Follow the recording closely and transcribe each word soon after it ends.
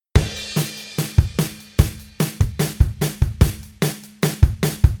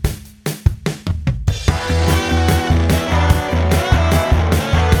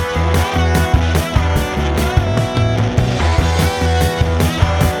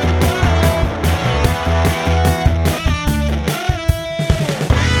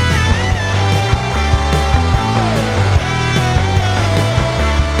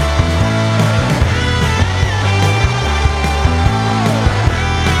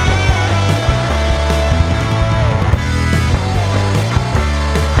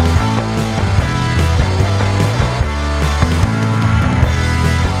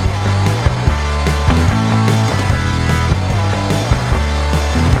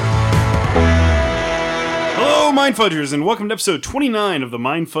Mind Fudgers, and welcome to episode 29 of the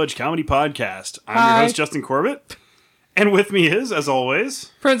Mind Fudge Comedy Podcast. I'm your host, Justin Corbett, and with me is, as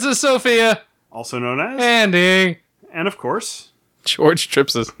always, Princess Sophia, also known as Andy, and of course, George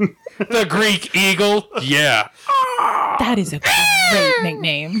Tripsis. the Greek Eagle. Yeah. That is a great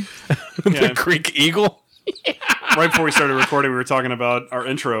nickname. The Greek Eagle. Right before we started recording, we were talking about our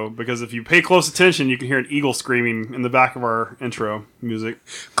intro, because if you pay close attention, you can hear an eagle screaming in the back of our intro music.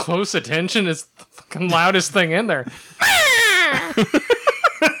 Close attention is the fucking loudest thing in there. I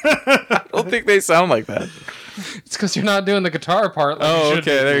don't think they sound like that. It's because you're not doing the guitar part. Like you should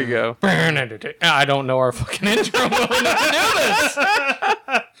okay. be. There you go. I don't know our fucking intro well enough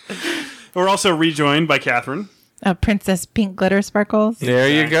to do this. We're also rejoined by Catherine. Princess Pink Glitter Sparkles. There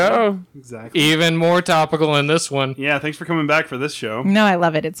you go. Exactly. Even more topical in this one. Yeah, thanks for coming back for this show. No, I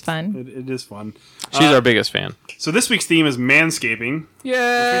love it. It's fun. It is fun. She's our biggest fan. So this week's theme is manscaping. Yay,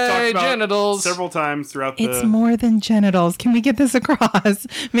 We talked about genitals. several times throughout It's more than genitals. Can we get this across?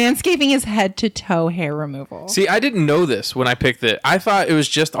 Manscaping is head to toe hair removal. See, I didn't know this when I picked it. I thought it was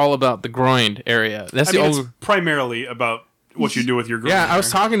just all about the groin area. That's I the mean, only. it's primarily about what you do with your groin. Yeah, I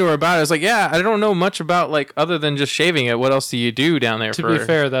was hair. talking to her about it. I was like, yeah, I don't know much about, like, other than just shaving it. What else do you do down there To for... be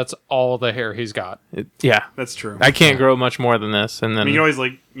fair, that's all the hair he's got. Yeah. That's true. I can't grow much more than this. And then... You can always,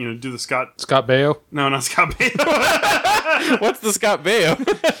 do the Scott... Scott Baio? No, not Scott Baio. What's the Scott Baio?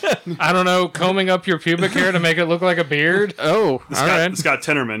 I don't know, combing up your pubic hair to make it look like a beard? Oh, all right. Scott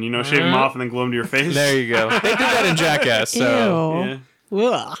Tenorman, shave him off and then glue him to your face. There you go. They did that in Jackass, so... Ew. Yeah.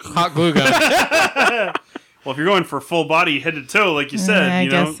 Ugh. Hot glue gun. Well, if you're going for full body, head to toe, like you said, I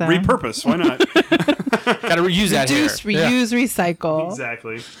guess so. repurpose. Why not? Gotta reuse that hair. Reduce, reuse, recycle.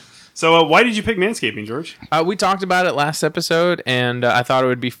 Exactly. So, why did you pick manscaping, George? We talked about it last episode, and I thought it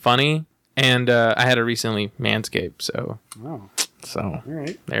would be funny. And I had to recently manscape, so Oh, all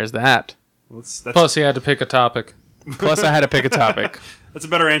right. there's that. Well, that's Plus, he had to pick a topic. Plus, I had to pick a topic. a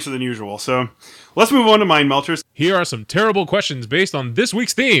better answer than usual. So, let's move on to Mind Melters. Here are some terrible questions based on this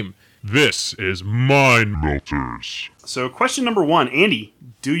week's theme. This is Mind Melters. So, question number 1, Andy,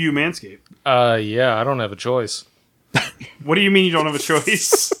 do you manscape? Yeah, I don't have a choice. What do you mean you don't have a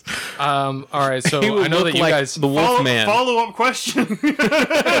choice? All right, so He will I know look that you like guys... the Wolfman. Follow-up question.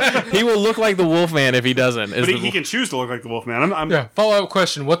 He will look like the Wolfman if he doesn't. But he can choose to look like the Wolfman. Yeah, follow-up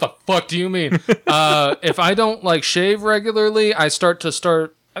question. What the fuck do you mean? If I don't, shave regularly, I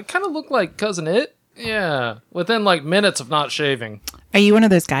kind of look like Cousin It. Yeah, within, minutes of not shaving. Are you one of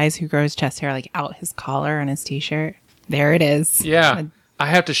those guys who grows chest hair out his collar on his t-shirt? There it is. Yeah, I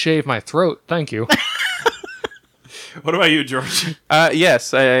have to shave my throat. Thank you. What about you, George?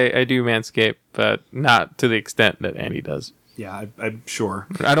 Yes, I do manscape, but not to the extent that Andy does. Yeah, I'm sure.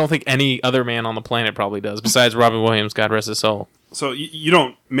 I don't think any other man on the planet probably does, besides Robin Williams, God rest his soul. So, you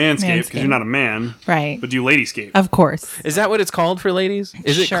don't manscape because you're not a man. Right. But do you ladyscape? Of course. Is that what it's called for ladies?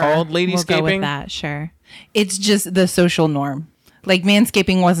 Is it Sure. called We'll go with ladyscaping? that, sure. It's just the social norm.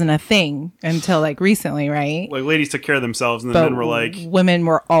 Manscaping wasn't a thing until recently, right? Like, ladies took care of themselves, and then men were like... women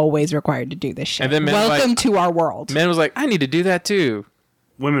were always required to do this shit. And then men were Welcome like- to our world. Man was like, I need to do that too.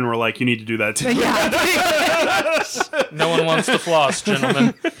 Women were like, you need to do that too. Yeah. No one wants to floss,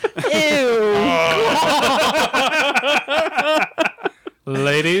 gentlemen. Ew.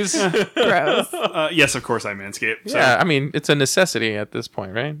 Ladies, Gross. Yes, of course I manscape. So, Yeah, I mean, it's a necessity at this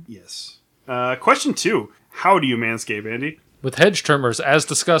point, right? yes. Question 2. How do you manscape, Andy? with hedge trimmers, as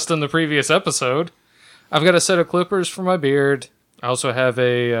discussed in the previous episode. I've got a set of clippers for my beard. I also have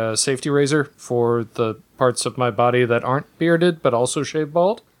a safety razor for the parts of my body that aren't bearded but also shave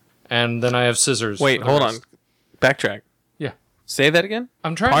bald. And then I have scissors. Wait, for the hold on. rest. Backtrack. Yeah. Say that again?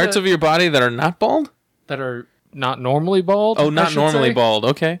 I'm trying Parts of your body that are not bald? that are not normally bald. Oh, I not should normally say. bald.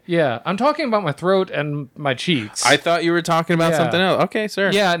 Okay. Yeah, I'm talking about my throat and my cheeks. I thought you were talking about Yeah. something else. Okay,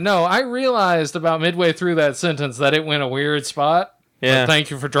 sir. Yeah, no, I realized about midway through that sentence that it went a weird spot. Yeah. But thank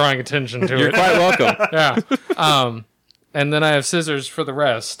you for drawing attention to You're it. quite welcome. Yeah. And then I have scissors for the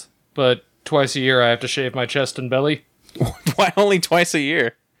rest. But twice a year I have to shave my chest and belly. Why only twice a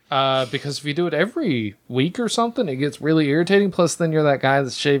year? Because if you do it every week or something, it gets really irritating. Plus, then you're that guy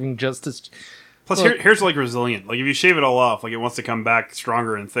that's shaving just as... Plus, hair's like resilient. Like if you shave it all off, like it wants to come back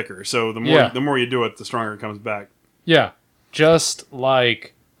stronger and thicker. So the more you do it, the stronger it comes back. Yeah. Just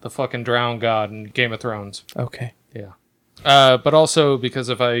like the fucking drowned god in Game of Thrones. Okay. Yeah. But also because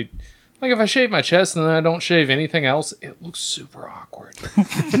if I shave my chest and then I don't shave anything else, it looks super awkward.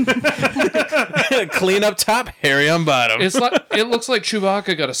 Clean up top, hairy on bottom. It looks like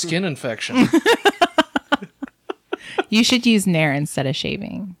Chewbacca got a skin infection. You should use Nair instead of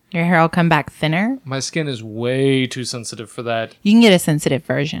shaving. Your hair will come back thinner. My skin is way too sensitive for that. You can get a sensitive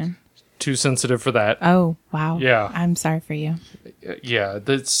version. too sensitive for that. Oh, wow. Yeah. I'm sorry for you. Yeah,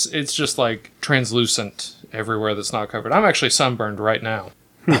 it's just like translucent everywhere that's not covered. I'm actually sunburned right now.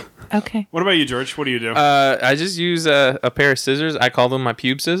 Okay. What about you, George? What do you do? I just use a pair of scissors. I call them my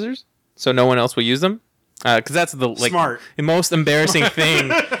pube scissors, so no one else will use them. Because that's the Smart. the most embarrassing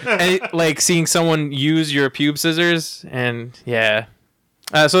thing, and seeing someone use your pube scissors, and yeah.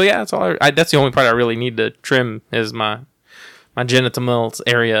 So yeah, that's all. That's the only part I really need to trim is my genitals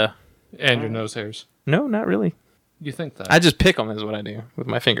area. And your nose hairs. No, not really. You think that? I just pick them is what I do with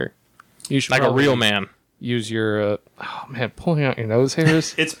my finger, You should like a probably real man. use your. Oh man, pulling out your nose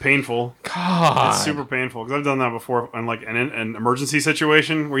hairs. It's painful. God. It's super painful because I've done that before on like an emergency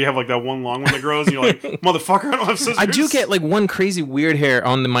situation where you have like that one long one that grows and you're like, motherfucker, I don't have scissors. I do get like one crazy weird hair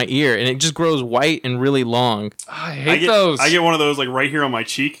on my ear, and it just grows white and really long. I I hate get, those. I get one of those like right here on my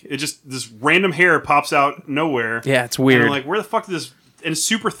cheek. It just this random hair pops out nowhere. Yeah, it's And weird. I'm like, where the fuck did this? And it's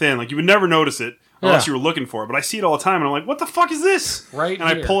super thin. Like you would never notice it unless Yeah. you were looking for it. But I see it all the time, and I'm like, what the fuck is this? Right And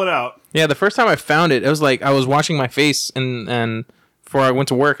I here. pull it out. Yeah, the first time I found it, it was like I was washing my face and before I went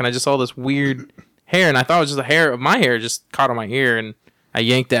to work, and I just saw this weird hair, and I thought it was just a hair of my hair just caught on my ear, and I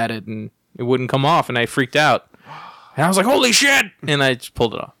yanked at it, and it wouldn't come off, and I freaked out. And I was like, holy shit! And I just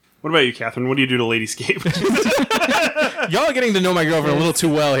pulled it off. What about you, Catherine? What do you do to Ladyscape? Y'all are getting to know my girlfriend a little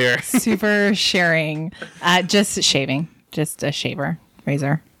too well here. Super sharing. Just shaving. Just a shaver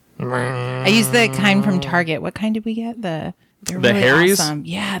razor. I use the kind from Target. What kind did we get? They're really Harry's? awesome.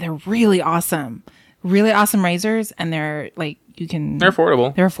 Yeah, they're really awesome. Really awesome razors, and they're like you can. They're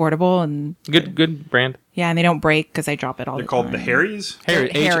affordable. They're affordable, and Good brand. yeah, and they don't break because I drop it all They're the called time. the Harrys. Harry,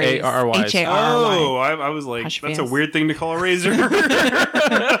 Harry's. H-A-R-R-Y. H-A-R-R-Y. Oh, I was like, Hush that's a face. weird thing to call a razor.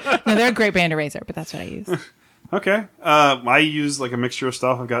 No, they're a great brand of razor, but that's what I use. Okay. I use like a mixture of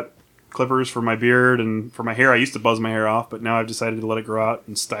stuff. I've got clippers for my beard and for my hair. I used to buzz my hair off, but now I've decided to let it grow out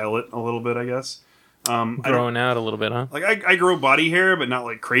and style it a little bit, I guess. I don't, Growing out a little bit, huh? like I grow body hair, but not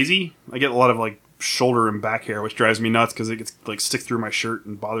like crazy. I get a lot of like shoulder and back hair, which drives me nuts because it gets like stick through my shirt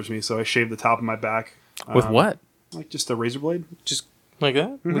and bothers me. So I shave the top of my back. With what? Like just a razor blade. Just like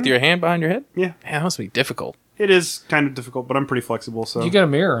that? With your hand behind your head? Yeah. Man, that must be difficult. It is kind of difficult, but I'm pretty flexible. So You get a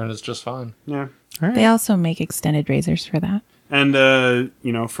mirror and it's just fine. yeah. They also make extended razors for that. And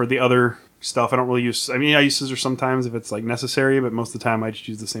for the other stuff, I don't really use. I mean, I use scissors sometimes if it's like necessary, but most of the time I just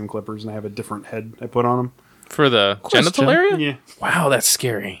use the same clippers and I have a different head I put on them. For the genital area? Yeah. Wow, that's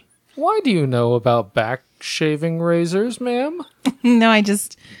scary. Why do you know about back shaving razors, ma'am? No, I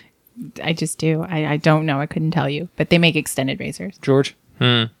just do. I don't know. I couldn't tell you, but they make extended razors. George?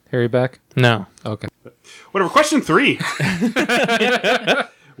 Hairy back? No. Okay. Whatever. Question 3.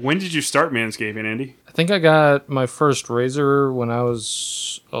 When did you start manscaping, Andy? I think I got my first razor when I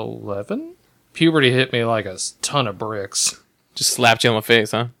was 11. Puberty hit me like a ton of bricks. Just slapped you on the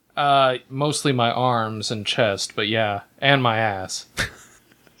face, huh? Mostly my arms and chest, but yeah, and my ass.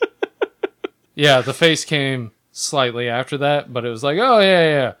 Yeah, the face came slightly after that, but it was like, oh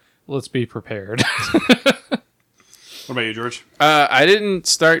yeah, let's be prepared. What about you, George? I didn't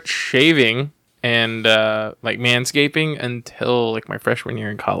start shaving and like manscaping until like my freshman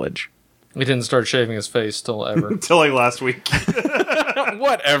year in college. He didn't start shaving his face till ever. Until like last week.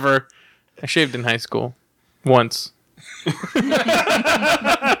 Whatever. I shaved in high school once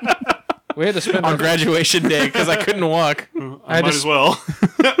We had to spend on our graduation day because I couldn't walk. I might as well.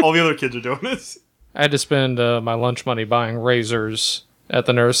 All the other kids are doing this. I had to spend my lunch money buying razors at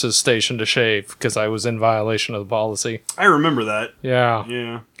the nurse's station to shave because I was in violation of the policy. I remember that. Yeah.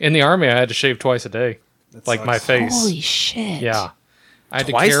 Yeah. In the army, I had to shave twice a day, That like my sucks. face. Holy shit! Yeah. I had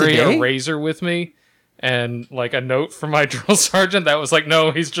Twice to a carry day? a razor with me and like a note from my drill sergeant that was like,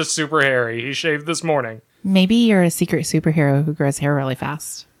 no, he's just super hairy. He shaved this morning. Maybe you're a secret superhero who grows hair really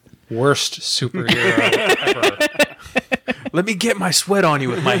fast. Worst superhero ever. Let me get my sweat on you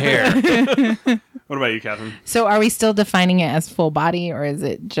with my hair. What about you, Catherine? So, are we still defining it as full body, or is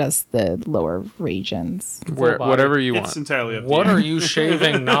it just the lower regions? Where, body. whatever you It's want. entirely up to What you. are you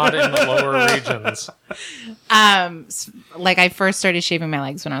shaving not in the lower regions? Like I first started shaving my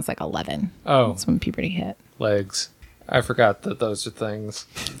legs when I was like 11. Oh, That's when puberty hit. legs. I forgot that those are things.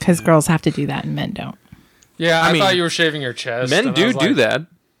 Because girls have to do that and men don't. Yeah, I mean, thought you were shaving your chest. Men and I do was do like, that.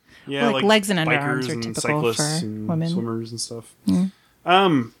 Yeah, Like legs and underarms bikers are and typical cyclists for and women. swimmers and stuff.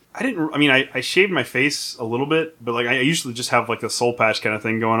 I didn't. I mean, I shaved my face a little bit, but like I usually just have like a soul patch kind of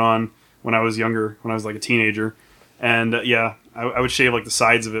thing going on when I was younger, when I was like a teenager, and I would shave like the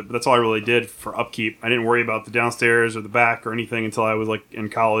sides of it, but that's all I really did for upkeep. I didn't worry about the downstairs or the back or anything until I was like in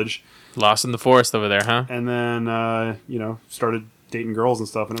college, Lost in the forest over there, huh? and then started dating girls and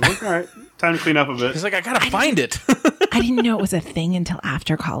stuff. And I'm like, all right, time to clean up a bit. He's like, I gotta find it. I didn't know it was a thing until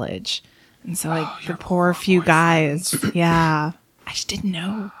after college. And so, like, the poor few guys. Yeah. I just didn't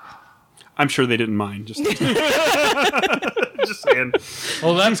know. I'm sure they didn't mind. Just, just saying.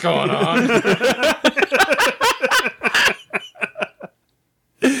 Well, that's going on.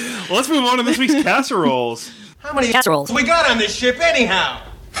 Well, let's move on to this week's casseroles. How many casseroles we got on this ship anyhow?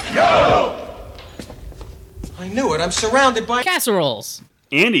 I knew it. I'm surrounded by Casseroles.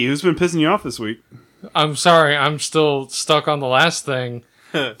 Andy, who's been pissing you off this week? I'm sorry. I'm still stuck on the last thing.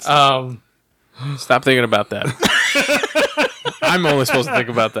 Stop thinking about that. I'm only supposed to think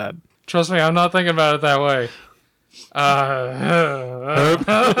about that. Trust me, I'm not thinking about it that way.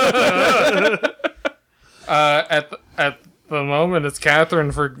 At the moment, it's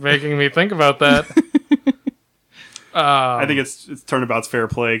Catherine for making me think about that. I think it's turnabout's fair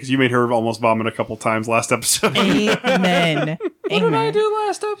play because you made her almost vomit a couple times last episode. Amen. What did I do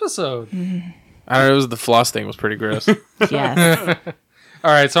last episode? I don't know. It was the floss thing was pretty gross. Yes.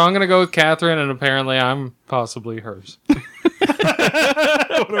 All right, so I'm going to go with Catherine, and apparently I'm possibly hers.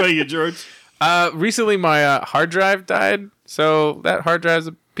 What about you, George? Recently, my hard drive died, so that hard drive's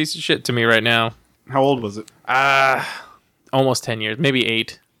a piece of shit to me right now. How old was it? Almost 10 years, maybe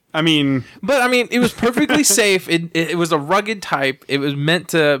 8. I mean, But I mean, it was perfectly safe. It was a rugged type. It was meant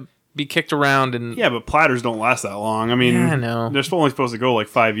to be kicked around, and yeah, but platters don't last that long. I mean, Yeah, I know. they're only supposed to go like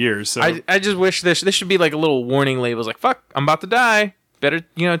 5 years. So I just wish this should be like a little warning labels, like "fuck, I'm about to die. Better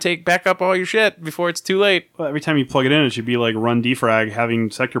take back up all your shit before it's too late." well, every time you plug it in, it should be like run defrag,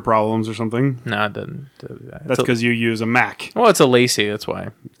 having sector problems or something. No, it doesn't. That's because you use a Mac. Well, it's a Lacey. That's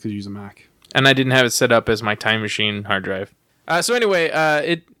why. Because you use a Mac. And I didn't have it set up as my Time Machine hard drive. So anyway,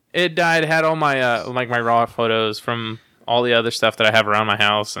 it died. It had all my like my raw photos from all the other stuff that I have around my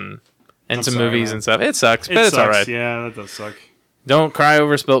house and some sorry, movies man. and stuff. It sucks, but It it's all sucks. right. Yeah, that does suck. Don't cry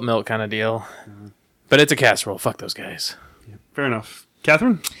over spilt milk kind of deal. But it's a casserole. Fuck those guys. Fair enough.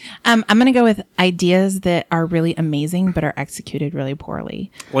 Catherine? I'm going to go with ideas that are really amazing but are executed really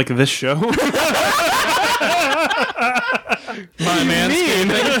poorly. Like this show? My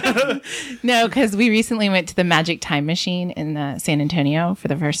man. No, because we recently went to the Magic Time Machine in San Antonio for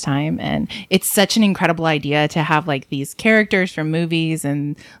the first time, and it's such an incredible idea to have like these characters from movies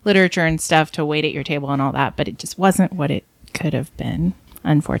and literature and stuff to wait at your table and all that, but it just wasn't what it could have been,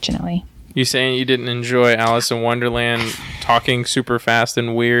 unfortunately. You saying you didn't enjoy Alice in Wonderland talking super fast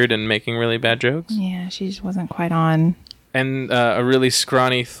and weird and making really bad jokes? Yeah, she just wasn't quite on. And a really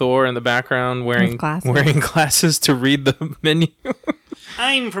scrawny Thor in the background wearing With glasses. glasses to read the menu.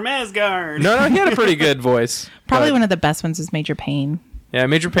 I'm from Asgard. No, he had a pretty good voice. Probably But- one of the best ones is Major Payne. Yeah,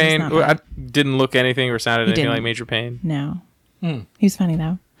 Major Payne. not bad. I didn't look anything or sounded anything didn't. like Major Payne. No. He was funny,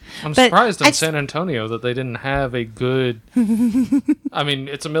 though. I'm But surprised in I- San Antonio that they didn't have a good... I mean,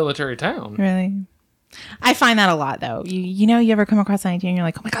 it's a military town. Really? I find that a lot, though. You ever come across an idea and you're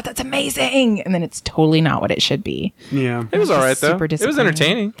like, oh my God, that's amazing. And then it's totally not what it should be. Yeah. It was all right, though. Super It was disappointing.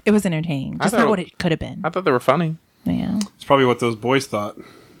 entertaining. It was entertaining. Just thought not it- what it could have been. I thought they were funny. Yeah. It's probably what those boys thought,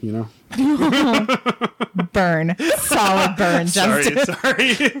 you know? Burn. Solid burn, Justin.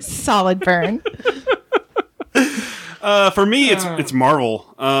 Sorry. Solid burn. For me, it's Marvel,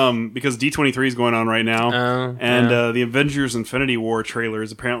 because D23 is going on right now, Oh, and yeah. the Avengers Infinity War trailer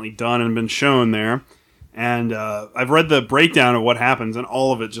is apparently done and been shown there. And I've read the breakdown of what happens, and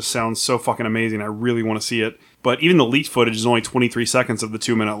all of it just sounds so fucking amazing. I really want to see it. But even the leaked footage is only 23 seconds of the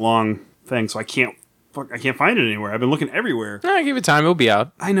 2-minute long thing, so I can't find it anywhere. I've been looking everywhere. Give it time. It'll be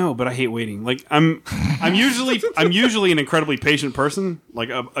out. I know, but I hate waiting. Like I'm usually an incredibly patient person. Like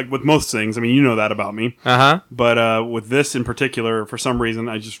with most things. I mean, you know that about me. Uh-huh. But with this in particular, for some reason,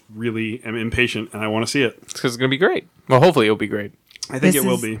 I just really am impatient and I want to see it. It's because it's going to be great. Well, hopefully it'll be great. I think This it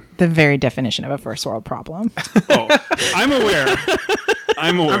will is be. the very definition of a first world problem. Oh, I'm aware.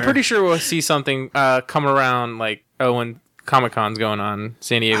 I'm pretty sure we'll see something come around like, when Comic-Con's going on,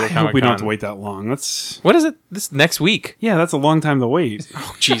 San Diego I Comic-Con. hope we don't have to wait that long. What is it? This next week? Yeah, that's a long time to wait.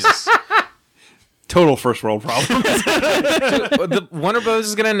 Oh, Jesus. Total first world problem. The Warner Brothers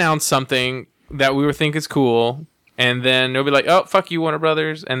is going to announce something that we would think is cool, and then they'll be like, oh, fuck you, Warner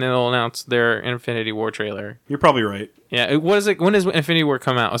Brothers, and then they'll announce their Infinity War trailer. You're probably right. Yeah, what is it? When does Infinity War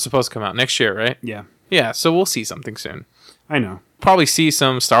come out? It's supposed to come out next year, right? Yeah, Yeah, so we'll see something soon. I know. Probably see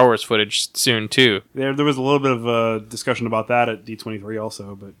some Star Wars footage soon, too. There was a little bit of discussion about that at D23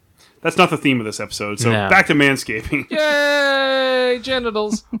 also, but that's not the theme of this episode. So No. back to manscaping. Yay!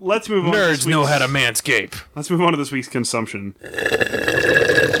 Genitals. Let's move on. to this week's- manscape. Let's move on to this week's consumption.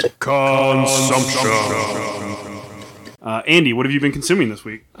 Consumption. Andy, what have you been consuming this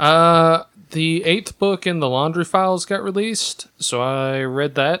week? The 8th book in the Laundry Files got released, so I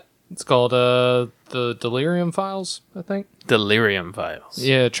read that. It's called the Delirium Files, I think. Delirium Files.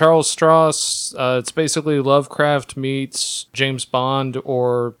 Yeah, Charles Stross. It's basically Lovecraft meets James Bond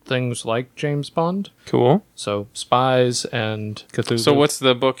or things like James Bond. Cool. So spies and Cthulhu. So what's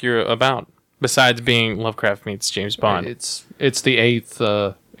the book you're about? Besides being Lovecraft meets James Bond. It's the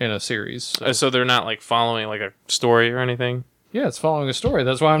 8th in a series. So they're not like following like a story or anything? Yeah, it's following a story.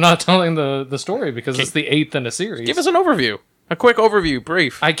 That's why I'm not telling the story, because it's the 8th in a series. Give us an overview. A quick overview,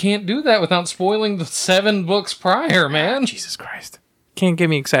 brief. I can't do that without spoiling the 7 books prior, man. Jesus Christ. Can't get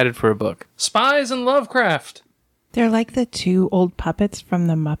me excited for a book. Spies and Lovecraft. They're like the 2 old puppets from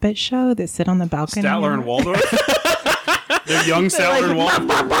the Muppet Show that sit on the balcony. Statler and Waldorf. They're young Statler and Waldorf.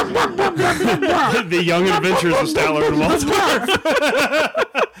 The Young Adventures of Statler and Waldorf.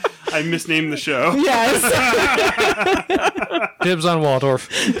 I misnamed the show. Yes. Dibs on Waldorf.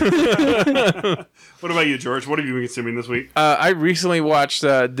 What about you, George? What have you been consuming this week? I recently watched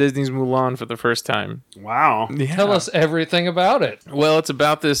Disney's Mulan for the first time. Wow. Yeah. Tell us everything about it. Well, it's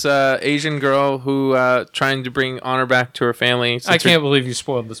about this Asian girl who trying to bring honor back to her family. I can't believe you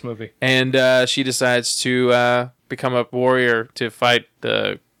spoiled this movie. And she decides to become a warrior to fight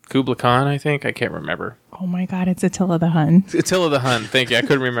the Kublai Khan, I think. I can't remember. Oh my God, it's Attila the Hun. Attila the Hun. Thank you. I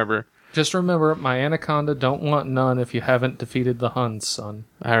couldn't remember. Just remember, my anaconda don't want none if you haven't defeated the Huns, son.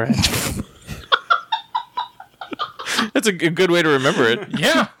 All right. That's a good way to remember it.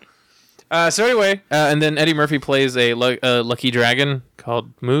 Yeah. So anyway, and then Eddie Murphy plays a lucky dragon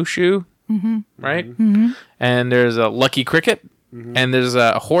called Mushu, right? Mm-hmm. And there's a lucky cricket, and there's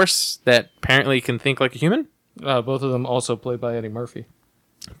a horse that apparently can think like a human. Both of them also played by Eddie Murphy.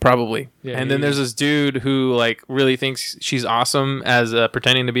 Probably. Yeah, and then there's this dude who like really thinks she's awesome as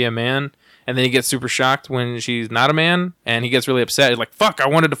pretending to be a man, and then he gets super shocked when she's not a man, and he gets really upset. He's like, "Fuck! I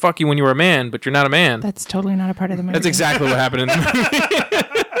wanted to fuck you when you were a man, but you're not a man." That's totally not a part of the movie. That's exactly what happened in the movie.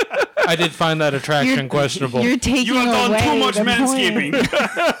 I did find that attraction questionable. You're taking You have done away too much the manscaping. point.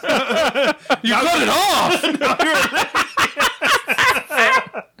 You cut it off!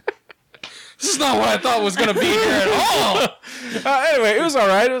 This is not what I thought was going to be here at all. Anyway, it was all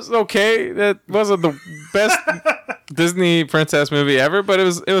right. It was okay. That wasn't the best Disney princess movie ever, but it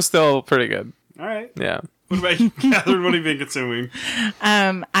was still pretty good. All right. Yeah. What about you, Catherine? What have you been consuming?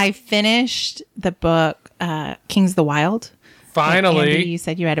 I finished the book Kings of the Wild. Finally. Andy, you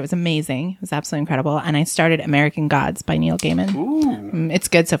said you read it. It was amazing. It was absolutely incredible. And I started American Gods by Neil Gaiman. Ooh. It's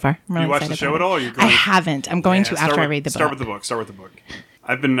good so far. I'm really You watched the excited show about at all? Or you're going... I haven't. I'm going to after I read the book. Start with the book. Start with the book.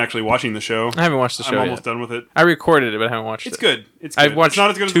 I've been actually watching the show. I haven't watched the show I'm yet. almost done with it. I recorded it, but I haven't watched It's it. good. It's good. I've watched it's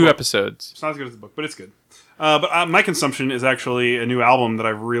not as good as 2 the book. episodes. It's not as good as the book, but it's good. But my consumption is actually a new album that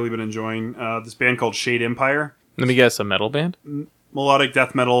I've really been enjoying. This band called Shade Empire. Let me guess, a metal band? Melodic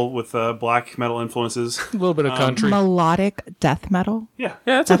death metal with black metal influences. A little bit of country. Melodic death metal. Yeah.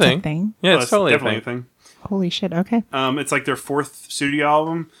 Yeah, that's That's a a thing. thing? Yeah, Well, it's totally definitely a thing. Holy shit. Okay. It's like their 4th studio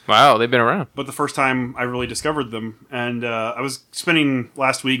album. Wow, they've been around. But the first time I really discovered them, and I was spending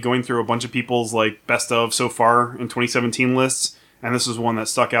last week going through a bunch of people's like best of so far in 2017 lists, and this was one that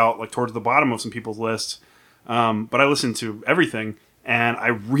stuck out like towards the bottom of some people's lists. But I listened to everything, and I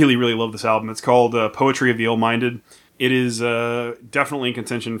really, really love this album. It's called Poetry of the Ill-Minded. It is definitely in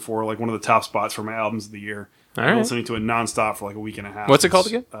contention for like one of the top spots for my albums of the year. All I've been right. listening to it nonstop for like a week and a half. What's it called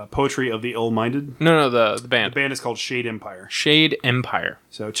again? Poetry of the Ill-Minded. No, the band. The band is called Shade Empire. Shade Empire.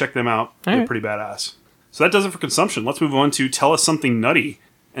 So check them out. All They're right. pretty badass. So that does it for consumption. Let's move on to Tell Us Something Nutty.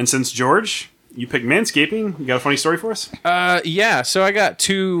 And since George, you picked manscaping, you got a funny story for us? Yeah, so I got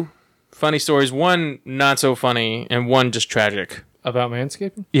 2 funny stories. One not so funny, and one just tragic. About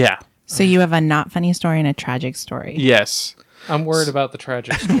manscaping? Yeah. So you have a not funny story and a tragic story. Yes. I'm worried about the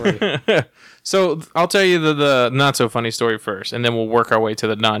tragic story. So I'll tell you the not so funny story first, and then we'll work our way to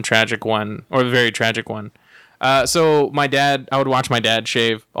the non-tragic one, or the very tragic one. So my dad, I would watch my dad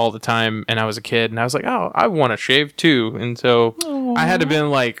shave all the time, and I was a kid, and I was like, oh, I want to shave too. And so I had to been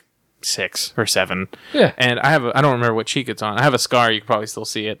like 6 or 7. Yeah. And I don't remember what cheek it's on. I have a scar. You can probably still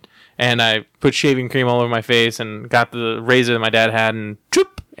see it. And I put shaving cream all over my face and got the razor that my dad had, and choop,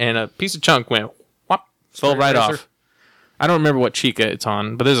 and a piece of chunk went whop, fell right razor? off. I don't remember what cheek it's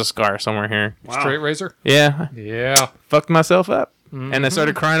on, but there's a scar somewhere here. Wow. Straight razor? Yeah, Yeah. fucked myself up. And I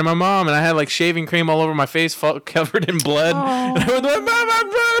started crying to my mom, and I had like shaving cream all over my face, covered in blood. And I was like, Mom, I'm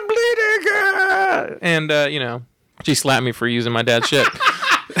bleeding. And, she slapped me for using my dad's shit.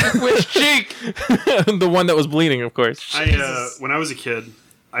 Which cheek? The one that was bleeding, of course. When I was a kid,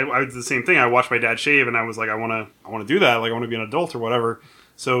 I did the same thing. I watched my dad shave, and I was like, I want to do that. Like, I want to be an adult or whatever.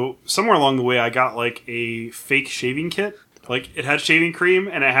 So somewhere along the way, I got like a fake shaving kit. like it had shaving cream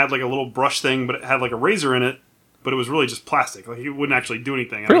and it had like a little brush thing, but it had like a razor in it. But it was really just plastic. Like it wouldn't actually do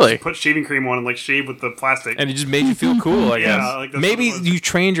anything. I Really? just put shaving cream on and like shave with the plastic. And it just made you feel cool, I Yeah, guess. like that's Maybe what it was. you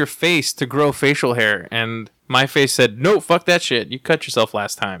trained your face to grow facial hair, and my face said, no, fuck that shit. You cut yourself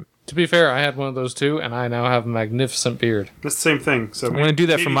last time. To be fair, I had one of those too, and I now have a magnificent beard. That's the same thing. So I'm gonna do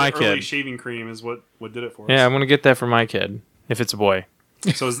that for my early kid. Shaving cream is what did it for us. Yeah, I'm going to get that for my kid, if it's a boy.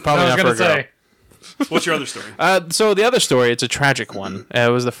 So is, Probably I was not gonna for a girl. say, what's your other story? So the other story, it's a tragic one.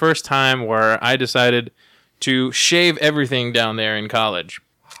 It was the first time where I decided to shave everything down there in college.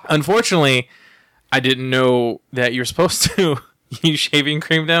 Unfortunately, I didn't know that you're supposed to use shaving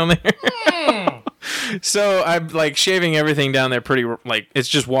cream down there. So I'm like shaving everything down there pretty, like, it's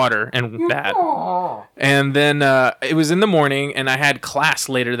just water and bad. And then it was in the morning and I had class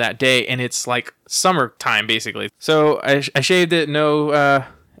later that day and it's like summertime basically. So I shaved it, no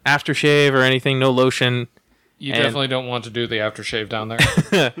aftershave or anything, no lotion. you And- definitely don't want to do the aftershave down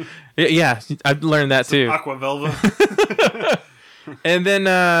there. Yeah, I've learned that too. Aqua Velva. And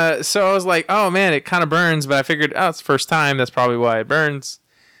then, so I was like, oh man, it kind of burns, but I figured, oh, it's the first time. That's probably why it burns.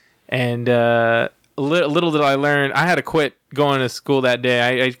 And little did I learn, I had to quit going to school that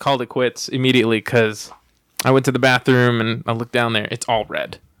day. I called it quits immediately because I went to the bathroom and I looked down there. It's all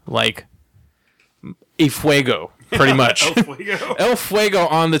red. Like, a fuego, pretty much. El Fuego. El fuego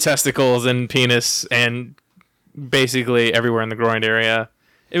on the testicles and penis and basically everywhere in the groin area.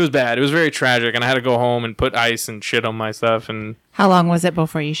 It was bad. It was very tragic, and I had to go home and put ice and shit on my stuff, and How long was it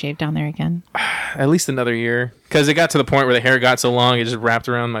before you shaved down there again? at least another year. Because it got to the point where the hair got so long, it just wrapped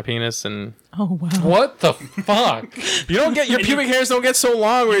around my penis, and Oh, wow. What the fuck? you don't get your pubic hairs don't get so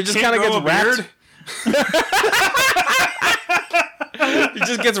long where it just kind Can't of grow gets a wrapped. beard? It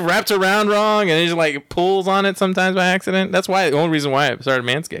just gets wrapped around wrong, and it just like pulls on it sometimes by accident. That's why the only reason why I started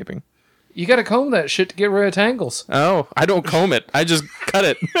manscaping. You gotta comb that shit to get rid of tangles. Oh, I don't comb it. I just cut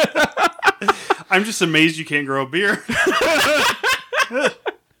it. I'm just amazed you can't grow a beard.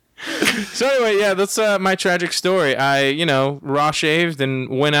 So anyway, yeah, that's my tragic story. I, raw shaved and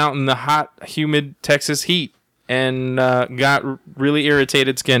went out in the hot, humid Texas heat and got really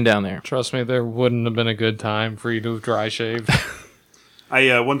irritated skin down there. Trust me, there wouldn't have been a good time for you to have dry shaved.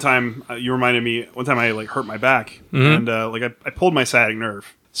 I one time you reminded me. One time I like hurt my back and I pulled my sciatic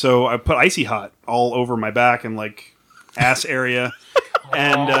nerve. So I put Icy Hot all over my back and like ass area.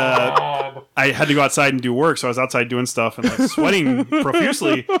 And I had to go outside and do work, so I was outside doing stuff and like sweating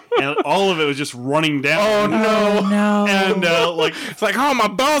profusely, and all of it was just running down. Oh no! No. And like It's like, oh, my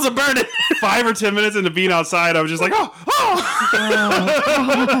balls are burning. 5 or 10 minutes into being outside, I was just like, oh.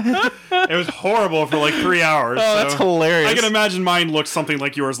 It was horrible for like 3 hours. Oh, that's hilarious. I can imagine mine looked something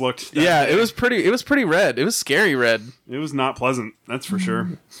like yours looked. that Yeah, day. it was pretty red. It was scary red. It was not pleasant, that's for sure.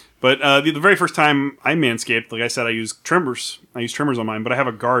 But the very first time I manscaped, like I said, I used trimmers. I use trimmers on mine, but I have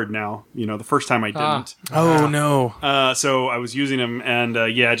a guard now. The first time I didn't. Oh no! So I was using them, and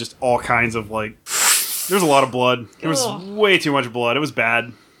just all kinds of like. There was a lot of blood. There was way too much blood. It was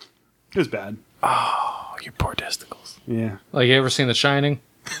bad. It was bad. Oh, your poor testicles. Yeah. Like, you ever seen The Shining?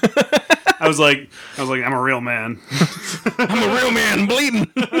 I was like, I'm a real man. I'm a real man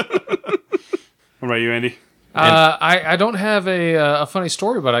bleeding. What about you, Andy? I don't have a funny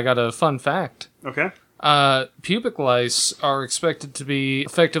story, but I got a fun fact. Okay. Pubic lice are expected to be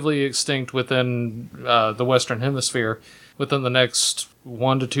effectively extinct within the Western Hemisphere within the next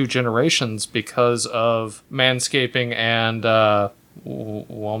 1 to 2 generations because of manscaping and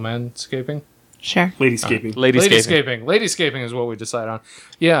manscaping. Sure. Ladyscaping. Ladyscaping. Ladyscaping is what we decide on.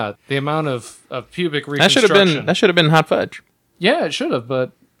 Yeah, the amount of pubic That should reconstruction. have been hot fudge. Yeah, it should have,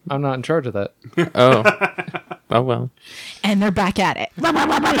 but I'm not in charge of that. Oh. Oh well. And they're back at it.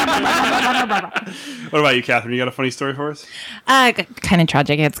 What about you, Catherine? You got a funny story for us? Kind of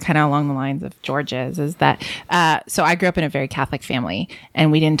tragic. It's kind of along the lines of George's. Is that so? I grew up in a very Catholic family,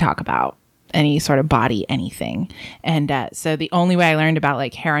 and we didn't talk about any sort of body anything. And so the only way I learned about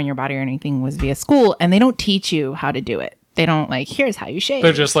like hair on your body or anything was via school, and they don't teach you how to do it. They don't like, here's how you shave.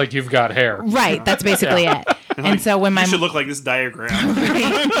 They're just like, you've got hair. Right. That's basically it. And so when my You should look like this diagram.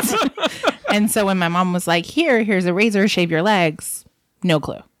 And so when my mom was like, here's a razor, shave your legs, no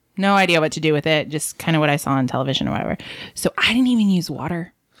clue. No idea what to do with it. Just kind of what I saw on television or whatever. So I didn't even use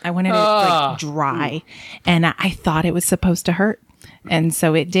water. I wanted it like dry. And I thought it was supposed to hurt. And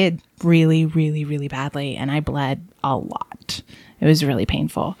so it did really, really, really badly. And I bled a lot. It was really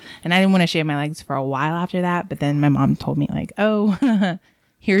painful. And I didn't want to shave my legs for a while after that. But then my mom told me like, oh,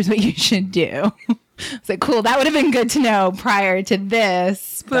 here's what you should do. It's like, cool. That would have been good to know prior to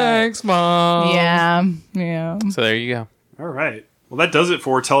this. but- Thanks, Mom. Yeah. So there you go. All right. Well, that does it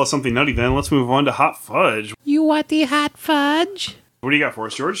for Tell Us Something Nutty then. Let's move on to Hot Fudge. You what the hot fudge? What do you got for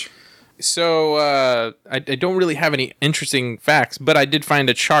us, George? So I don't really have any interesting facts, but I did find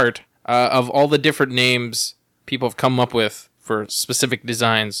a chart of all the different names people have come up with for specific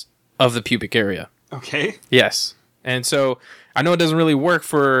designs of the pubic area. Okay. Yes. And so I know it doesn't really work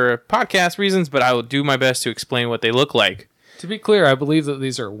for podcast reasons, but I will do my best to explain what they look like. To be clear, I believe that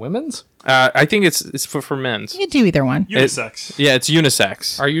these are women's. I think it's for men's. You can do either one. Unisex. Yeah, it's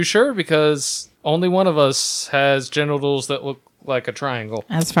unisex. Are you sure? Because only one of us has genitals that look like a triangle.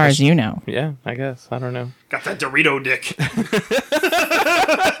 As far as you know. Yeah, I guess. I don't know. Got that Dorito dick.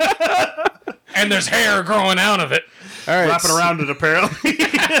 And there's hair growing out of it. All right. Wrapping around it, apparently.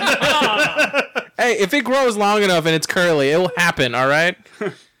 Hey, if it grows long enough and it's curly, it will happen, all right?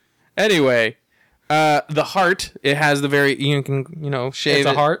 Anyway, the heart, it has the very, you can, shave It's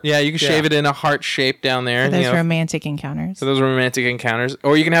a it. heart? Yeah, you can shave it in a heart shape down there. For those you know, romantic encounters. for those romantic encounters.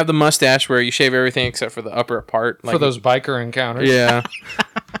 Or you can have the mustache where you shave everything except for the upper part. For those biker encounters. Yeah.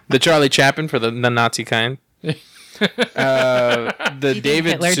 The Charlie Chaplin for the Nazi kind. The think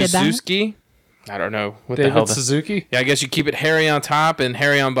David Hitler did that? Suzuki. I don't know. What the hell? David Suzuki. Yeah, I guess you keep it hairy on top and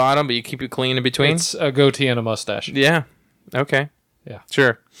hairy on bottom, but you keep it clean in between. It's a goatee and a mustache. Yeah. Okay. Yeah.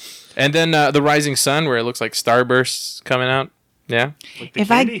 Sure. And then the Rising Sun, where it looks like starbursts coming out. Yeah. Like the If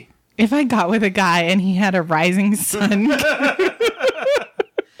candy. if I got with a guy and he had a rising sun,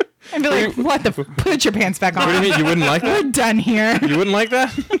 I'd be like, "What the? Put your pants back What do you on. mean? You wouldn't like that? We're done here." You wouldn't like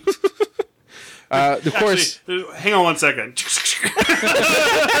that? Of course, Actually, hang on one second.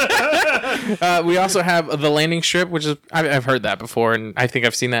 we also have the landing strip, which is I've heard that before, and I think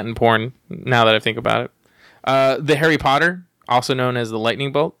I've seen that in porn. Now that I think about it, the Harry Potter, also known as the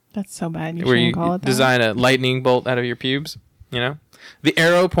lightning bolt, That's so bad. You where shouldn't you call it that. design a lightning bolt out of your pubes. The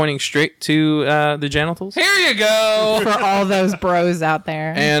arrow pointing straight to the genitals, Here you go. For all those bros out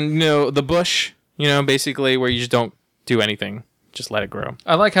there. and the bush. Basically where you just don't do anything, just let it grow.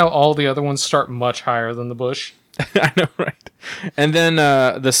 I like how all the other ones start much higher than the bush. I know, right? And then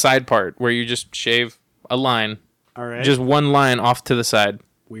the side part where you just shave a line, All right. just one line off to the side.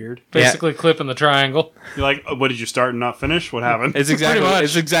 weird. Basically clipping the triangle. You're like, what did you start and not finish? What happened? It's exactly much.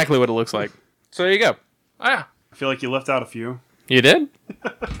 it's exactly what it looks like. So there you go. Ah, I feel like you left out a few. You did?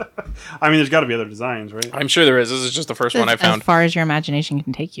 I mean, there's got to be other designs, right? I'm sure there is. This is just the first one I As found. far as your imagination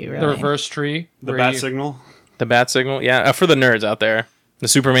can take you, really. the reverse tree. The where bat you- signal. The bat signal, yeah. For the nerds out there, the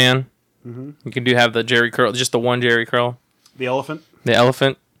Superman. You can have the Jerry curl, just the one Jerry curl. The elephant. The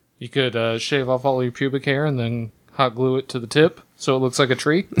elephant. You could shave off all your pubic hair and then hot glue it to the tip so it looks like a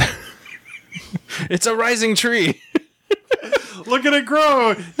tree. It's a rising tree. Look at it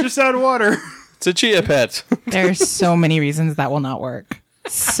grow. Just add water. It's a chia pet. There's so many reasons that will not work.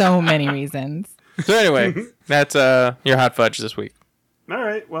 So many reasons. So anyway, that's your hot fudge this week. All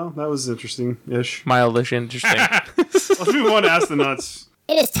right. Well, that was interesting-ish. Mildish interesting. Let's move on to Ask the Nuts.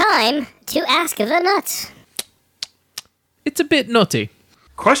 It is time to ask the nuts. It's a bit nutty.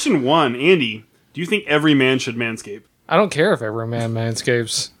 Question 1. Andy, do you think every man should manscape? I don't care if every man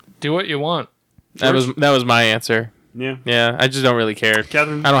manscapes. Do what you want. That was my answer. Yeah. Yeah, I just don't really care.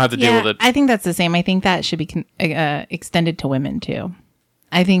 Catherine? I don't have to deal Yeah, with it. I think that's the same. I think that should be extended to women too.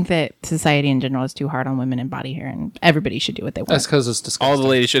 I think that society in general is too hard on women and body hair, and everybody should do what they want. That's because it's disgusting. All the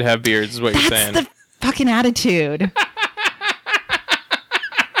ladies should have beards, is what you're That's saying. the fucking attitude.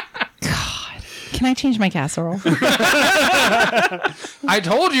 God, can I change my casserole? I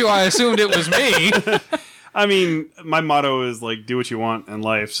told you I assumed it was me. I mean, my motto is like, do what you want in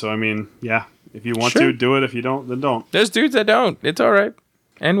life. So, I mean, yeah. If you want Sure. to, do it. If you don't, then don't. There's dudes that don't. It's all right.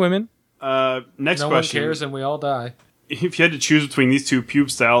 And women. Next No one question. cares and we all die. If you had to choose between these two pube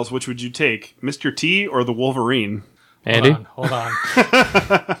styles, which would you take? Mr. T or the Wolverine? Andy? Hold on.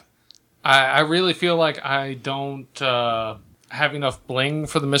 I really feel like I don't have enough bling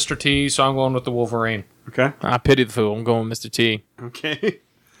for the Mr. T, so I'm going with the Wolverine. Okay. I pity the fool. I'm going with Mr. T. Okay.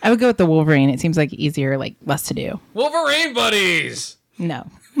 I would go with the Wolverine. It seems like easier, like less to do. Wolverine buddies! No.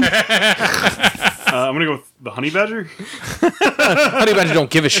 I'm going to go with the Honey Badger. Honey Badger don't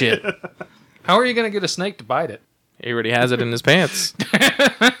give a shit. How are you going to get a snake to bite it? He already has it in his pants.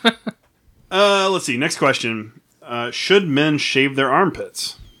 Let's see. Next question. Should men shave their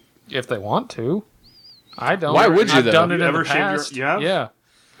armpits? If they want to. I don't. Why would you, I've though? done it You in ever the shaved your- past. you have? Yeah.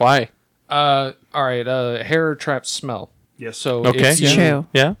 Why? All right. Hair traps smell. Yes. So Okay. if, you, True.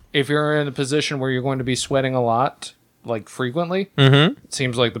 Yeah? if you're in a position where you're going to be sweating a lot, like frequently, Mm-hmm. it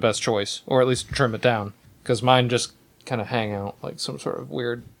seems like the best choice, or at least trim it down. Because mine just kind of hang out like some sort of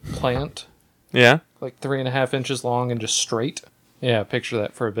weird plant, Yeah? like 3.5 inches long and just straight. Yeah, picture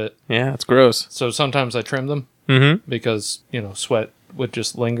that for a bit. Yeah, it's gross. So sometimes I trim them Mm-hmm. because, sweat would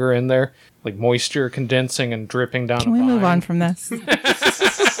just linger in there, like moisture condensing and dripping down. Can we move on from this?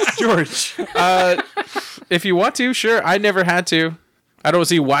 George. If you want to, sure. I never had to. I don't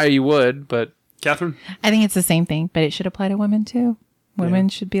see why you would, but Catherine? I think it's the same thing, but it should apply to women too. Women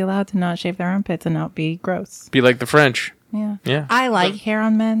should be allowed to not shave their armpits and not be gross. be like the French. Yeah. Yeah. I like hair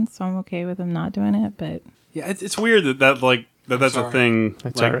on men, so I'm okay with them not doing it, but Yeah, it's weird that's a thing.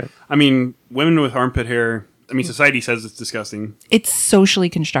 That's like, all right. I mean, women with armpit hair, I mean, society says it's disgusting. it's socially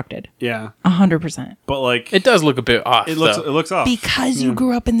constructed. Yeah. 100%. But like, It does look a bit off. it looks though. off. Because you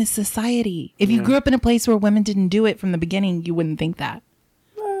grew up in this society. If you grew up in a place where women didn't do it from the beginning, you wouldn't think that.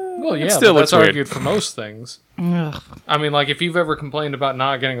 Well, yeah, still but that's looks weird. argued for most things. Ugh. I mean, like, if you've ever complained about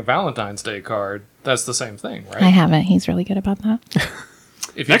not getting a Valentine's Day card, that's the same thing, right? I haven't. He's really good about that.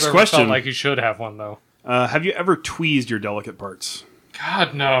 If you've Next ever question. felt like you should have one, though. Have you ever tweezed your delicate parts?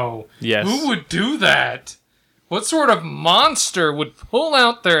 God, no. Yes. Who would do that? What sort of monster would pull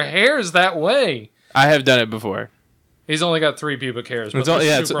out their hairs that way? I have done it before. He's only got 3 pubic hairs, but It's all- they're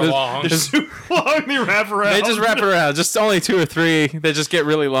yeah, it's- super there's- long. there's- Too long, they wrap around. They just wrap it around. Just only 2 or 3. They just get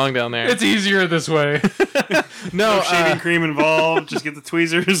really long down there. It's easier this way. No shaving cream involved. Just get the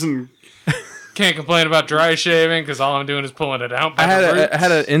tweezers and Can't complain about dry shaving because all I'm doing is pulling it out by the I roots.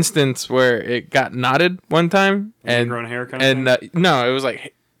 had an instance where it got knotted one time, and grown hair kind of and no, it was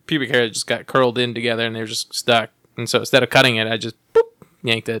like pubic hair just got curled in together, and they were just stuck. And so instead of cutting it, I just boop,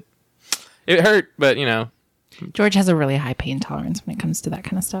 yanked it. It hurt, but you know, George has a really high pain tolerance when it comes to that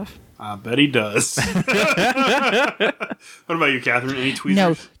kind of stuff. I bet he does. What about you, Catherine? Any tweezers?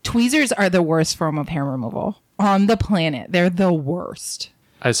 No, tweezers are the worst form of hair removal on the planet. They're the worst.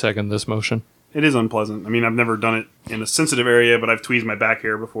 I second this motion. It is unpleasant. I mean, I've never done it in a sensitive area, but I've tweezed my back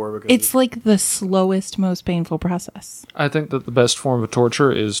hair before. Because It's like the slowest, most painful process. I think that the best form of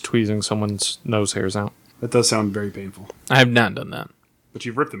torture is tweezing someone's nose hairs out. that does sound very painful. I have not done that. But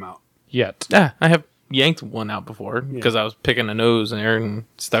you've ripped them out. Yet. Yeah, I have yanked one out before because I was picking a nose there and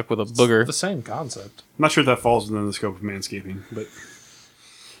stuck with a booger. The same concept. I'm not sure if that falls within the scope of manscaping. But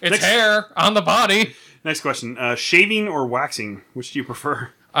It's Next- hair on the body. next question: shaving or waxing? Which do you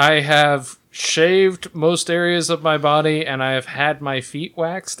prefer? I have shaved most areas of my body and I have had my feet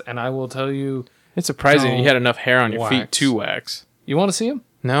waxed, and I will tell you, It's surprising No. you had enough hair on your feet Wax. to wax. you want to see him?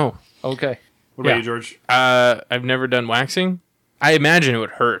 No, Okay. What about Yeah. you, George? I've never done waxing. I imagine it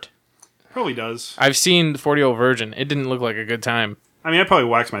would hurt. Probably does. I've seen the 40-year-old virgin. It didn't look like a good time. I mean, I'd probably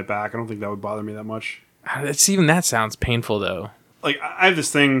wax my back. I don't think that would bother me that much. It's even that sounds painful though. Like, I have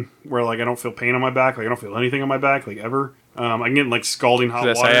this thing where, like, I don't feel pain on my back. Like, I don't feel anything on my back, like, ever. I can get, like, scalding hot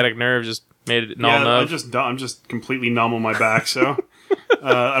That water. sciatic nerve just made it null Yeah, enough. I'm just completely numb on my back, so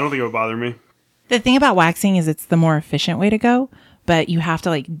I don't think it would bother me. The thing about waxing is it's the more efficient way to go, but you have to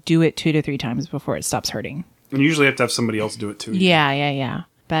like do it 2 to 3 times before it stops hurting. And you usually have to have somebody else do it too. Yeah.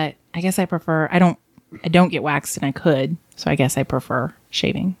 But I guess I prefer. I don't get waxed, and I could, so I guess I prefer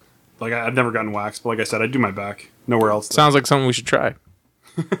shaving. Like, I've never gotten waxed, but like I said, I do my back. Nowhere else. Sounds like something we should try.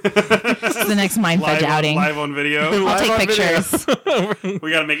 This is the next mind fudge outing. live on video. I'll take pictures.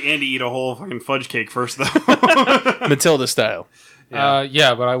 We got to make Andy eat a whole fucking fudge cake first, though. Matilda style.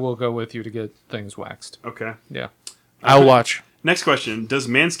 Yeah, but I will go with you to get things waxed. Okay. Yeah. I'll watch. Next question: does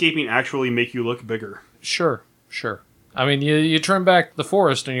manscaping actually make you look bigger? Sure. I mean, you trim back the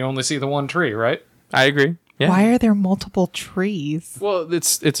forest and you only see the one tree, right? I agree. Yeah. Why are there multiple trees? Well,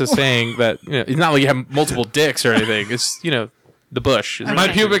 it's a saying that it's not like you have multiple dicks or anything. It's the bush. My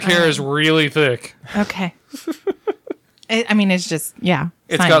pubic hair is really thick. Okay. I mean, it's just It's science.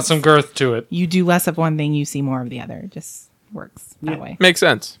 got some girth to it. You do less of one thing, you see more of the other. It just works that way. Makes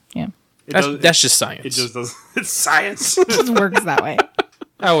sense. Yeah, That's just science. It just does. It's science. it just works that way.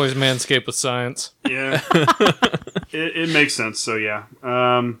 I always manscape with science. Yeah. It makes sense. So yeah.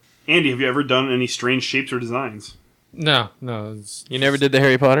 Andy, have you ever done any strange shapes or designs? No. You never did the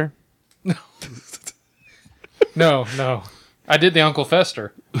Harry Potter? No. I did the Uncle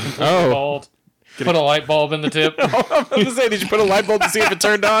Fester. Oh. Bald. Put a light bulb in the tip. I was going to say, did you put a light bulb to see if it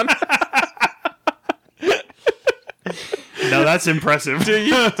turned on? No, that's impressive.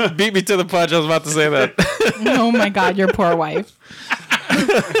 You beat me to the punch. I was about to say that. Oh my God, your poor wife.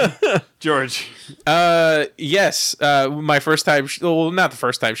 George. Yes. My first time, well, not the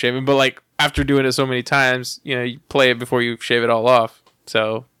first time shaving, but like after doing it so many times, you play it before you shave it all off.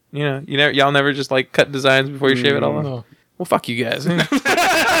 So, y'all never just like cut designs before you shave it all off. No. Well, fuck you guys.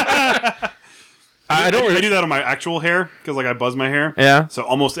 I do that on my actual hair because like I buzz my hair. Yeah. So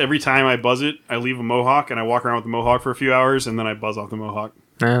almost every time I buzz it, I leave a mohawk and I walk around with the mohawk for a few hours and then I buzz off the mohawk.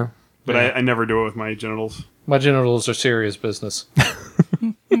 No. But I never do it with my genitals. My genitals are serious business.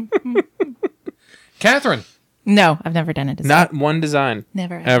 Catherine, No, I've never done a design. Not one design.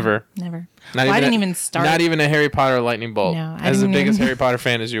 Never. Ever. Never. Not Well, I didn't a- even start. Not even a Harry Potter lightning bolt. No, I as the didn't biggest even- Harry Potter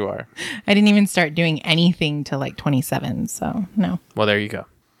fan as you are. I didn't even start doing anything till like 27. So no. Well, there you go.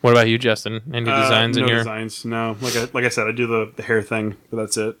 What about you, Justin? Any designs no in your? designs. No, like I said, I do the hair thing, but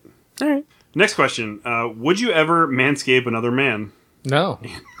that's it. All right. Next question: would you ever manscape another man? No.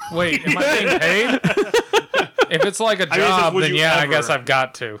 Wait, am I being paid? If it's like a I mean, it says, job, would then you yeah, I ever? guess I've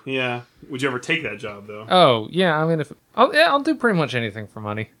got to. Yeah. Would you ever take that job though? Oh, yeah, I mean, if I'll do pretty much anything for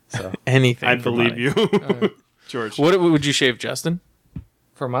money. So Anything. I for believe money. you, George. What would you shave, Justin?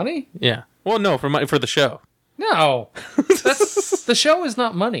 for money? Yeah. Well, no, for money for the show. No. That's the show is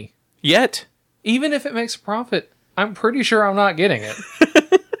not money. Yet. Even if it makes a profit, I'm pretty sure I'm not getting it.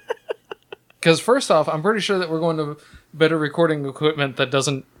 Because first off, I'm pretty sure that we're going to better recording equipment that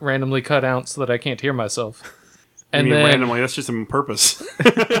doesn't randomly cut out so that I can't hear myself. I And mean, then, randomly, that's just on purpose.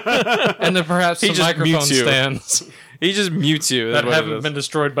 and then perhaps He some just microphone mutes you. stands He just mutes you. That's that what it haven't is. been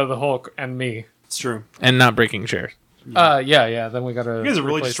destroyed by the Hulk and me. It's true. And not breaking chairs. Yeah. Then we gotta. You guys have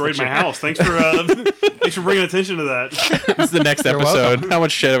really destroyed my house. Thanks for bringing attention to that. This is the next episode. How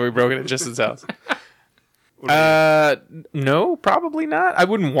much shit have we broken at Justin's house? No, probably not. I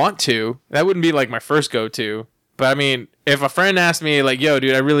wouldn't want to. That wouldn't be like my first go-to. But I mean, if a friend asked me like, "Yo,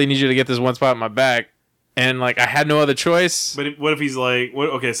 dude, I really need you to get this one spot in my back," and like I had no other choice. But what if he's like,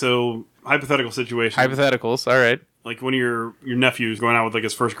 okay, so hypothetical situation. Hypotheticals, all right. Like one of your nephews going out with like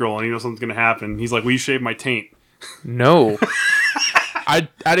his first girl, and he knows something's gonna happen. He's like, "Will you shave my taint?" No. I'd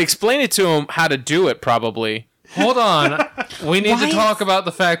explain it to him how to do it, probably. Hold on. We need Why to talk about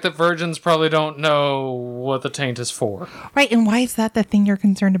the fact that virgins probably don't know what the taint is for. Right, and why is that the thing you're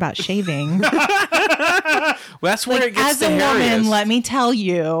concerned about shaving? Well, that's where it gets As a the hairiest. woman, let me tell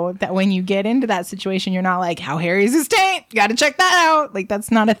you that when you get into that situation, you're not like, how hairy is his taint? Got to check that out. Like, that's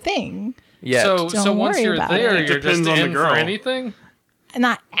not a thing. Yeah. So Don't once worry you're about there, it. you're Depends just on the in girl. for anything?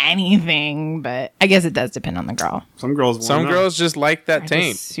 Not anything, but I guess it does depend on the girl. Some girls. Some wanna know. girls just like that They're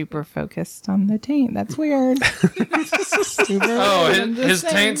taint. just super focused on the taint. That's weird. Super Oh, weird. I'm just his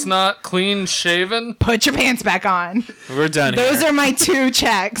saying. taint's not clean shaven? Put your pants back on. We're done Those here. are my two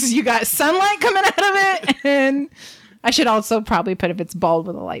checks. You got sunlight coming out of it, and I should also probably put if it's bald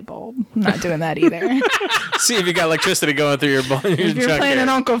with a light bulb. I'm not doing that either. See if you got electricity going through your bone. If you're playing an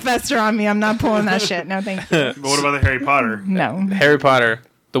Uncle Fester on me, I'm not pulling that shit. No, thank you. But what about the Harry Potter? No. Harry Potter,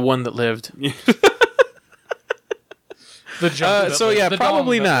 the one that lived. The jump that So lived- yeah, the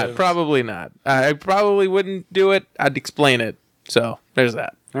probably dome that not. lives. Probably not. I probably wouldn't do it. I'd explain it. So there's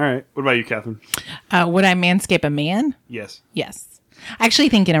that. All right. What about you, Catherine? Would I manscape a man? Yes. Yes. I actually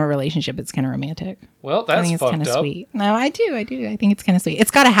think in a relationship it's kind of romantic. Well, I that's think it's fucked kind of up. sweet. No, I do. I think it's kind of sweet.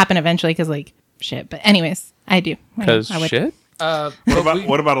 It's got to happen eventually because, like, shit. But anyways, I do. Because I would- shit.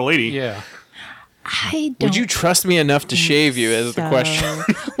 What about a lady? Yeah. I don't Would you trust me enough to shave you? Is the question.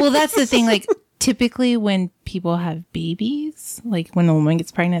 Well, that's the thing. Like, typically when people have babies, like when the woman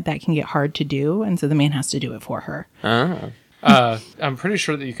gets pregnant, that can get hard to do. And so the man has to do it for her. Oh. I'm pretty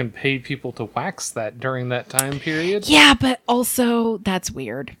sure that you can pay people to wax that during that time period. Yeah, but also that's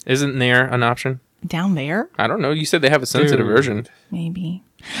weird. Isn't there an option? Down there, I don't know. You said they have a sensitive Dude. version. maybe.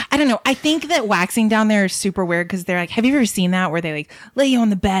 I don't know. I think that waxing down there is super weird because they're like, have you ever seen that where they like lay you on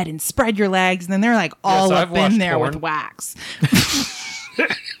the bed and spread your legs and then they're like all Yes, up I've watched in there porn. with wax?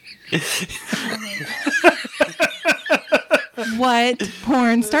 What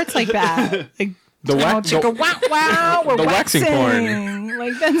porn starts like that? Like, The wax. chicka wow wow, we're the waxing porn. waxing.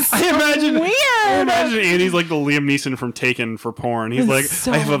 Like that's so imagine- weird. Imagine Andy's like the Liam Neeson from Taken for porn. He's like,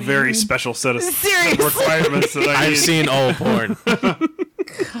 so I have a very weird. special set of Seriously. requirements that I I've need. seen all porn.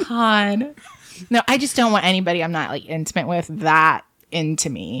 God. No, I just don't want anybody I'm not like intimate with that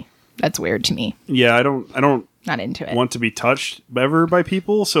into me. That's weird to me. Yeah, I don't Not into it. want to be touched ever by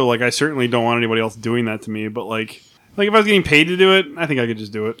people. So like, I certainly don't want anybody else doing that to me. But like if I was getting paid to do it, I think I could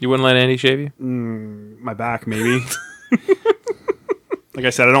just do it. You wouldn't let Andy shave you? My back, maybe. Like I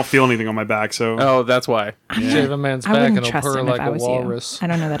said, I don't feel anything on my back, so Oh, that's why. Shave a man's I back wouldn't and he'll trust purr him like if I a was walrus. you. I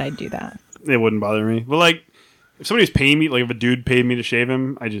don't know that I'd do that. it wouldn't bother me. But like, if somebody's paying me, like if a dude paid me to shave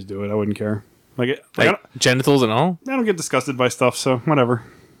him, I just do it. I wouldn't care. Like I Like genitals and all? don't get disgusted by stuff, so whatever.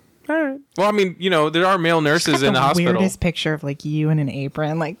 All right. Well, I mean, there are male nurses in the hospital. Weirdest picture of like you in an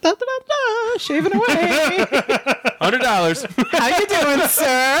apron, like da, da, da, da, shaving away. $100. How you doing, sir?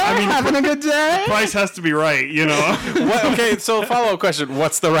 Having a good day? Price has to be right, you know. What? Okay, so follow-up question.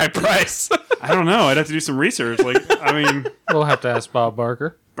 What's the right price? I don't know. I'd have to do some research. Like, I mean, We'll have to ask Bob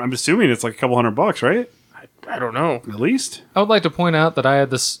Barker. I'm assuming it's like a couple $100, right? I don't know. At least. I would like to point out that I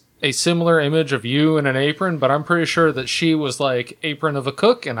had a similar image of you in an apron, but I'm pretty sure that she was like apron of a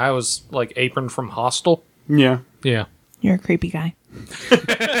cook and I was like apron from Hostel. Yeah. Yeah. You're a creepy guy.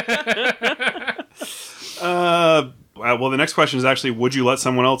 Well, the next question is actually, would you let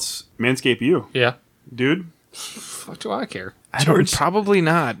someone else manscape you, Yeah. dude? Fuck do I care? I don't. Probably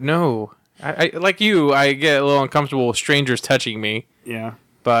not. No. I like you. I get a little uncomfortable with strangers touching me, Yeah.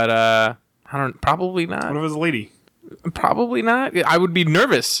 but I don't. Probably What if not. it was a lady? Probably not. I would be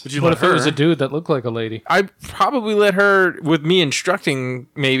nervous. Would you What let if it was her? a dude that looked like a lady? I'd probably let her with me instructing.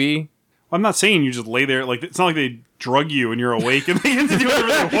 Maybe. I'm not saying you just lay there. Like, it's not like they drug you and you're awake and they get to do whatever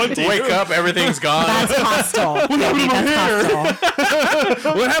they want to. Wake up, everything's gone. That's hostile. What happened to my hair?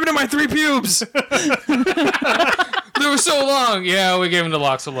 What happened to my 3 pubes? They were so long. Yeah, we gave him the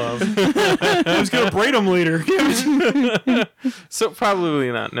locks of love. I was gonna braid them later. So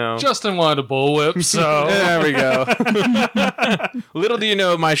probably not. No. Justin wanted a bullwhip, so There we go. Little do you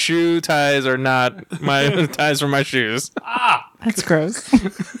know, my shoe ties are not my ties for my shoes. That's gross.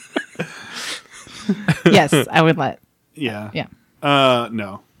 Yes, I would let. Yeah. Yeah.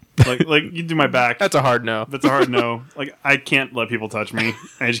 No. Like you do my back. That's a hard no. That's a hard no. Like, I can't let people touch me.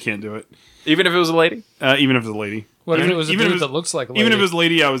 I just can't do it. Even if it was a lady? Even if it's a lady. what if Even- it was a even if dude it's- that looks like a lady? Even if it was a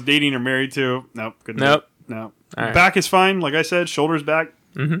lady I was dating or married to, nope, couldn't do Nope. it. No. All right. Back is fine. Like I said, shoulders back,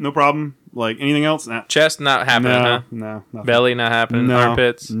 no problem. Like anything else, nah. Chest not happening, huh? No, nothing. Belly not happening. No.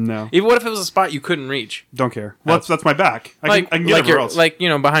 Armpits. No. Even what if it was a spot you couldn't reach? Don't care. Well, that's my back. I can get like everywhere else. like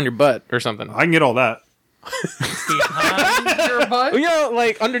behind your butt or something. I can get all that. behind your butt. You know,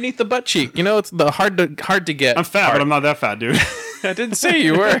 like underneath the butt cheek. You know, it's the hard to get. I'm fat, but I'm not that fat, dude. I didn't say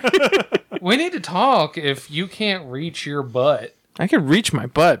you were. We need to talk if you can't reach your butt. I can reach my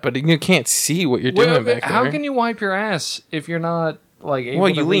butt, but you can't see what you're doing back there. How can you wipe your ass if you're not like able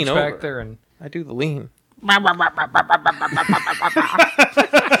Well, to you lean reach back over. there and I do the lean.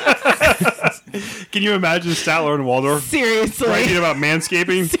 Can you imagine Statler and Waldorf Seriously. writing about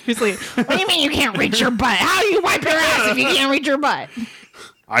manscaping? Seriously. What do you mean you can't reach your butt? How do you wipe your ass if you can't reach your butt?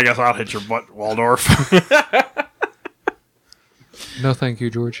 I guess I'll hit your butt, Waldorf. no, thank you,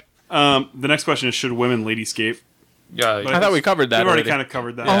 George. The next question is: should women ladyscape? Yeah, But I thought we covered that We've already already. kind of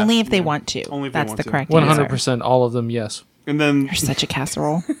covered that. Only if they want to. Only if they That's want the to. correct 100%. All of them, yes. And then You're such a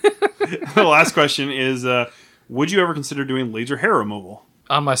casserole. the last question is: would you ever consider doing laser hair removal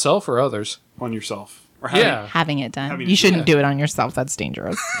On myself or others? on yourself? Or Yeah, Having it done. Having You it shouldn't done. do it on yourself. That's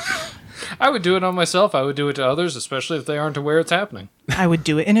dangerous. I would do it on myself. I would do it to others, especially if they aren't aware it's happening. I would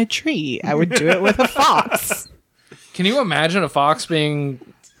do it in a tree. I would do it with a fox. Can you imagine a fox being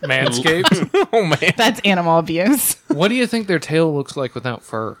manscaped? Oh man, That's animal abuse. What do you think their tail looks like without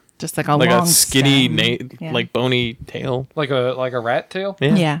fur? Just like a like long a skinny, stem. Yeah. like bony tail. Like a rat tail?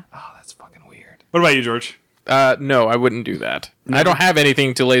 Yeah. Oh, that's fucking weird. What about you, George? No, I wouldn't do that. I don't have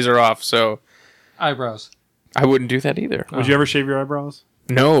anything to laser off, so Eyebrows. I wouldn't do that either. Would you ever shave your eyebrows?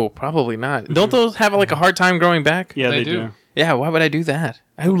 No, probably not. Don't those have like a hard time growing back? Yeah, They they, do. do. Yeah, why would I do that?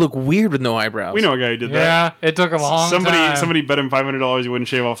 I would look weird with no eyebrows. We know a guy who did that. Yeah, it took a long time. Somebody bet him $500 he wouldn't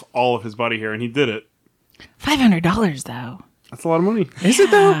shave off all of his body hair, and he did it. $500 though. That's a lot of money. Is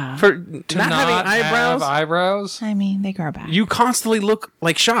it though? Yeah. For to not having have eyebrows, eyebrows? I mean, they grow back. you constantly look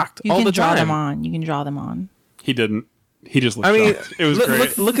like shocked You all can the draw time. them on. You can draw them on. He didn't. He just looked I mean, shocked. It was look,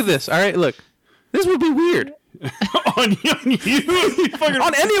 great. look at this. All right, look. This would be weird. on you,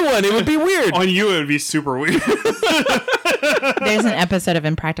 On anyone, it would be weird. on you, it would be super weird. There's an episode of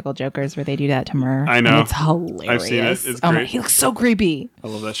Impractical Jokers where they do that to Murr. I know. And it's hilarious. I've seen it. It's oh my, great. he looks so creepy. I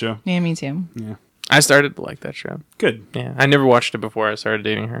love that show. Yeah, me too. I started to like that show. Good. Yeah, I never watched it before I started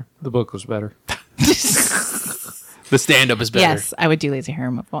dating her. The book was better. The stand-up is better. Yes, I would do laser hair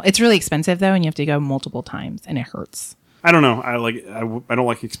removal. It's really expensive though, and you have to go multiple times, and it hurts. I don't know. I don't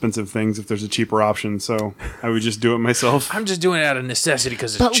like expensive things if there's a cheaper option, so I would just do it myself. I'm just doing it out of necessity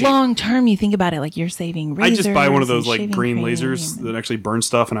because it's But cheap. long term, you think about it, like you're saving I razors. just buy one of and those like shaving green cream, lasers and that actually burn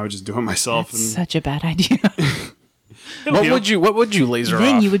stuff, and I would just do it myself. That's And such a bad idea. What would you laser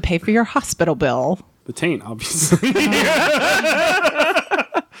Then off? you would pay for your hospital bill. the taint, obviously.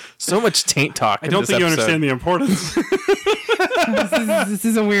 So much taint talk. I don't think you understand the importance. This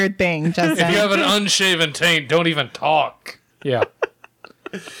is a weird thing, Justin. If you have an unshaven taint, don't even talk. Yeah.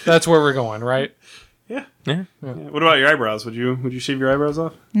 That's where we're going, right? Yeah. What about your eyebrows? Would you shave your eyebrows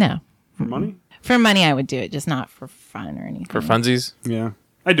off No. for money? For money, I would do it, just not for fun or anything. For funsies. Yeah,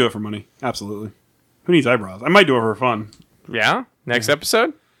 I'd do it for money. Absolutely. Who needs eyebrows? I might do it for fun. Yeah. Next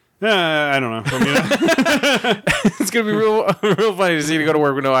episode. I don't know. For me, It's gonna be real funny to see you go to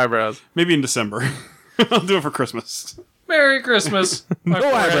work with no eyebrows. maybe in December. I'll do it for Christmas. Merry Christmas. My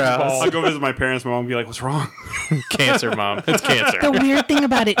forehead's eyebrows. bald. I'll go visit my parents. My mom will be like, "What's wrong?" Cancer, Mom. It's cancer. The weird thing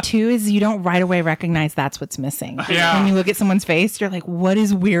about it too is you don't right away recognize that's what's missing. Yeah. When you look at someone's face, you're like, what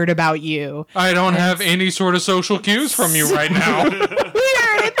is weird about you? I don't have any sort of social cues from you right now. Weird.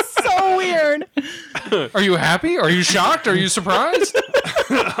 It's so weird. Are you happy? Are you shocked? Are you surprised?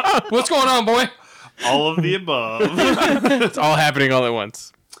 What's going on, boy? All of the above. It's all happening all at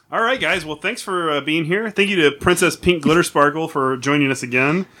once. All right, guys. Well, thanks for being here. Thank you to Princess Pink Glitter Sparkle for joining us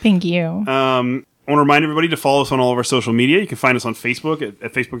again. Thank you. I want to remind everybody to follow us on all of our social media. You can find us on Facebook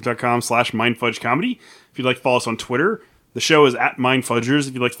at facebook.com/mindfudgecomedy. If you'd like to follow us on Twitter, the show is at mindfudgers.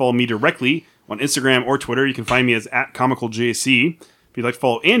 If you'd like to follow me directly on Instagram or Twitter, you can find me as at comicaljc. If you'd like to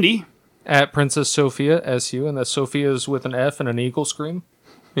follow Andy, At Princess Sophia SU, and that Sophia is with an F and an eagle scream.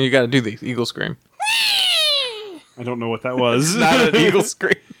 You got to do the eagle scream. I don't know what that was. Not an eagle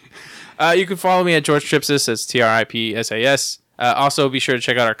scream. You can follow me at George Tripsas. It's TRIPSAS. Also, be sure to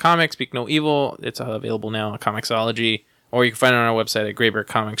check out our comic, Speak No Evil. It's available now on Comixology. Or you can find it on our website at Graybear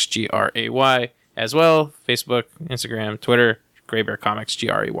Comics, GRAY. As well, Facebook, Instagram, Twitter, Graybear Comics,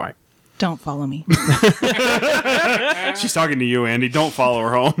 GRAY. Don't follow me. She's talking to you, Andy. Don't follow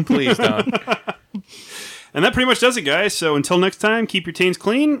her home. Please don't. And that pretty much does it, guys. So until next time, keep your teens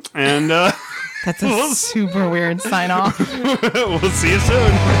clean, and That's a super weird sign off. we'll see you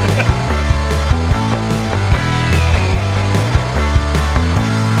soon.